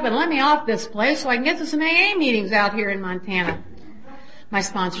hurry up and let me off this place so I can get to some AA meetings out here in Montana." My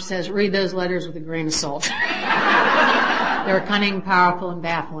sponsor says, read those letters with a grain of salt. They're cunning, powerful, and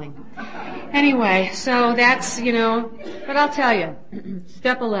baffling. Anyway, so that's, but I'll tell you,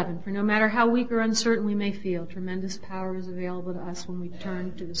 step 11, for no matter how weak or uncertain we may feel, tremendous power is available to us when we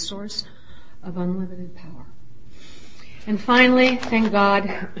turn to the source of unlimited power. And finally, thank God,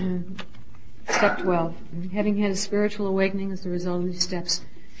 step 12, having had a spiritual awakening as the result of these steps,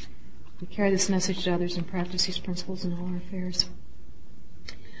 we carry this message to others and practice these principles in all our affairs.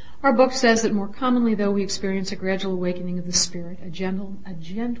 Our book says that more commonly, though, we experience a gradual awakening of the spirit, a gentle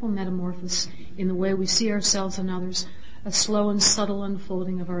metamorphosis in the way we see ourselves and others, a slow and subtle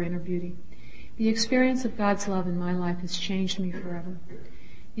unfolding of our inner beauty. The experience of God's love in my life has changed me forever.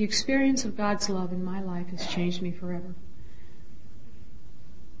 The experience of God's love in my life has changed me forever.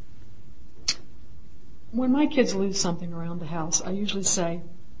 When my kids lose something around the house, I usually say,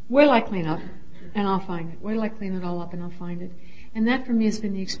 wait till I clean up, and I'll find it. Wait till I clean it all up, and I'll find it. And that for me has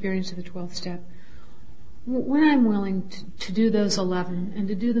been the experience of the 12th step. When I'm willing to do those 11 and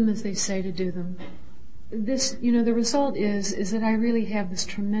to do them as they say to do them, this, the result is that I really have this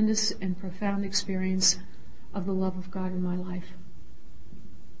tremendous and profound experience of the love of God in my life.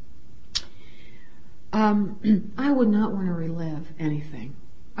 I would not want to relive anything.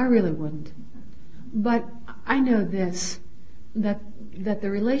 I really wouldn't. But I know this, that the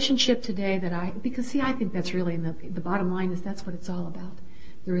relationship today because I think that's really, the bottom line is that's what it's all about.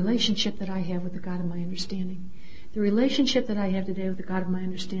 The relationship that I have with the God of my understanding. The relationship that I have today with the God of my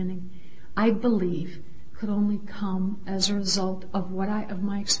understanding, I believe, could only come as a result of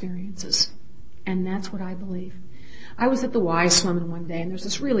my experiences. And that's what I believe. I was at the Y swimming one day, and there's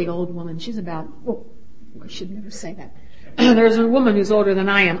this really old woman. She's about, I should never say that. There's a woman who's older than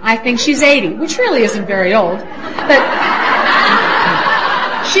I am. I think she's 80, which really isn't very old. But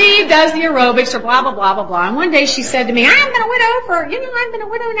she does the aerobics or blah, blah, blah, blah, blah. And one day she said to me, I've been a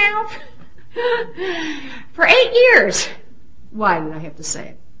widow now for 8 years. Why did I have to say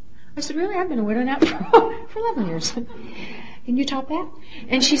it? I said, really? I've been a widow now for 11 years. Can you top that?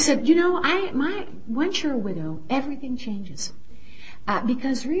 And she said, once you're a widow, everything changes.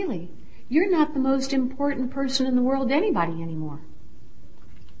 Because really, you're not the most important person in the world to anybody anymore.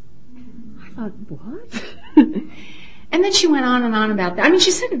 I thought, what? And then she went on and on about that. I mean,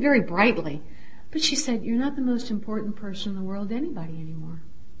 she said it very brightly. But she said, you're not the most important person in the world to anybody anymore.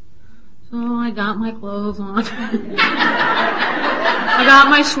 So I got my clothes on. I got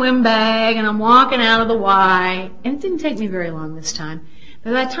my swim bag, and I'm walking out of the Y. And it didn't take me very long this time.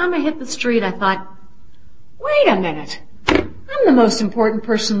 By the time I hit the street, I thought, wait a minute. I'm the most important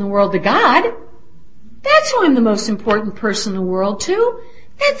person in the world to God. That's who I'm the most important person in the world to.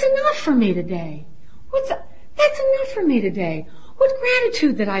 That's enough for me today. That's enough for me today. What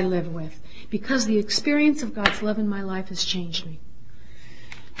gratitude that I live with, because the experience of God's love in my life has changed me.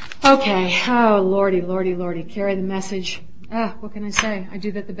 Okay, oh Lordy, Lordy, Lordy, carry the message. What can I say? I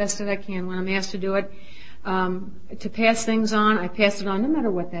do that the best that I can when I'm asked to do it. To pass things on, I pass it on, no matter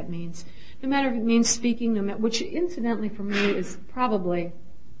what that means. No matter if it means speaking, which incidentally for me is probably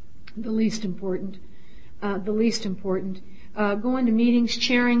the least important. Going to meetings,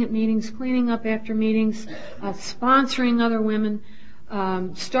 chairing at meetings, cleaning up after meetings, sponsoring other women,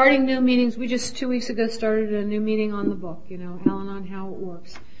 starting new meetings. We just 2 weeks ago started a new meeting on the book, Al-Anon, how it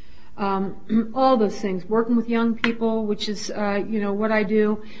works. All those things. Working with young people, which is, what I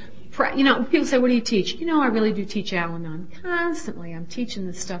do. People say, what do you teach? I really do teach Al-Anon. Constantly, I'm teaching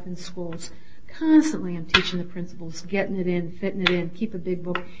this stuff in schools. Constantly, I'm teaching the principles, getting it in, fitting it in, keep a big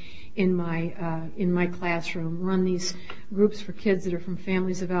book in my classroom, run these groups for kids that are from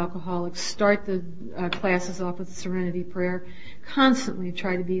families of alcoholics, start the classes off with Serenity Prayer, constantly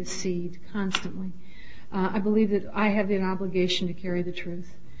try to be a seed, constantly. I believe that I have an obligation to carry the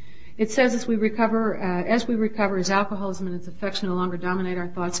truth. It says as we recover, as alcoholism and its effects no longer dominate our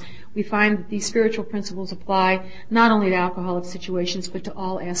thoughts, we find that these spiritual principles apply not only to alcoholic situations, but to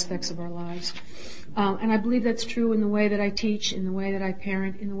all aspects of our lives. And I believe that's true in the way that I teach, in the way that I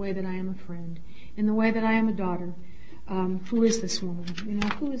parent, in the way that I am a friend, in the way that I am a daughter. Who is this woman?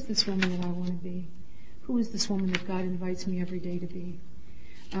 Who is this woman that I want to be? Who is this woman that God invites me every day to be?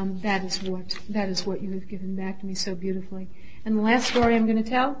 That is what you have given back to me so beautifully. And the last story I'm going to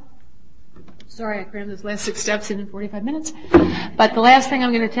tell, sorry I crammed those last 6 steps in 45 minutes, but the last thing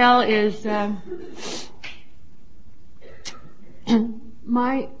I'm going to tell is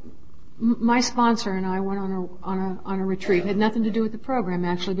my sponsor and I went on a retreat. It had nothing to do with the program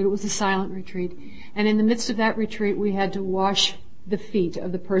actually, but it was a silent retreat. And in the midst of that retreat, we had to wash the feet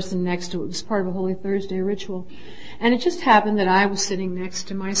of the person next to it. It was part of a Holy Thursday ritual. And it just happened that I was sitting next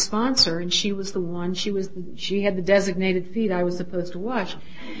to my sponsor, and she was the one, she had the designated feet I was supposed to wash.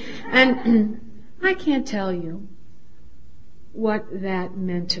 And I can't tell you what that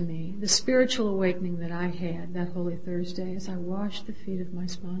meant to me. The spiritual awakening that I had that Holy Thursday as I washed the feet of my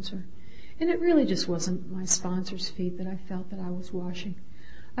sponsor. And it really just wasn't my sponsor's feet that I felt that I was washing.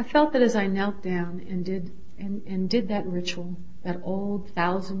 I felt that as I knelt down and did that ritual, that old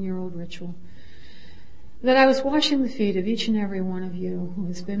 1,000-year-old ritual, that I was washing the feet of each and every one of you who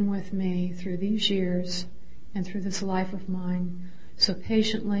has been with me through these years and through this life of mine so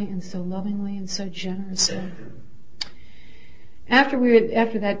patiently and so lovingly and so generously. After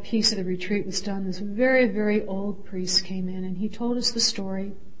that piece of the retreat was done, this very, very old priest came in and he told us the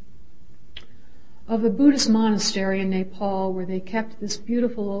story of a Buddhist monastery in Nepal where they kept this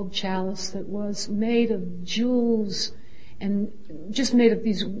beautiful old chalice that was made of jewels and just made of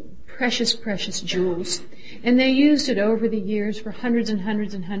these precious, precious jewels. And they used it over the years for hundreds and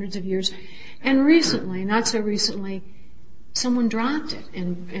hundreds and hundreds of years. And recently, not so recently, someone dropped it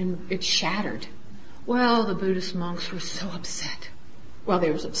and it shattered. Well, the Buddhist monks were so upset. Well, they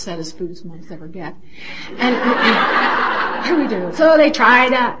were as upset as Buddhist monks ever get. And here we do. So they tried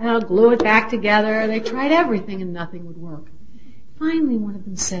to glue it back together. They tried everything and nothing would work. Finally, one of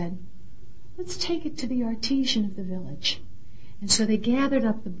them said, let's take it to the artisan of the village. And so they gathered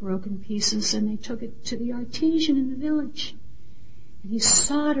up the broken pieces and they took it to the artisan in the village. And he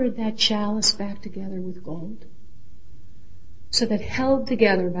soldered that chalice back together with gold. So that held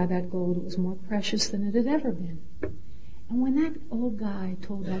together by that gold, it was more precious than it had ever been. And when that old guy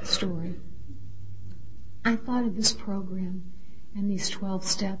told that story, I thought of this program and these 12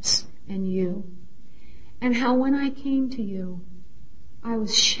 steps and you, and how when I came to you, I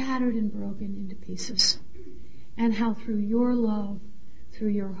was shattered and broken into pieces, and how through your love, through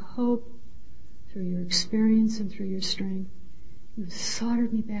your hope, through your experience and through your strength, you've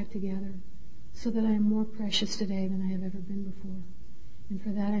soldered me back together so that I am more precious today than I have ever been before. And for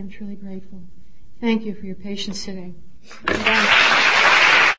that I am truly grateful. Thank you for your patience today.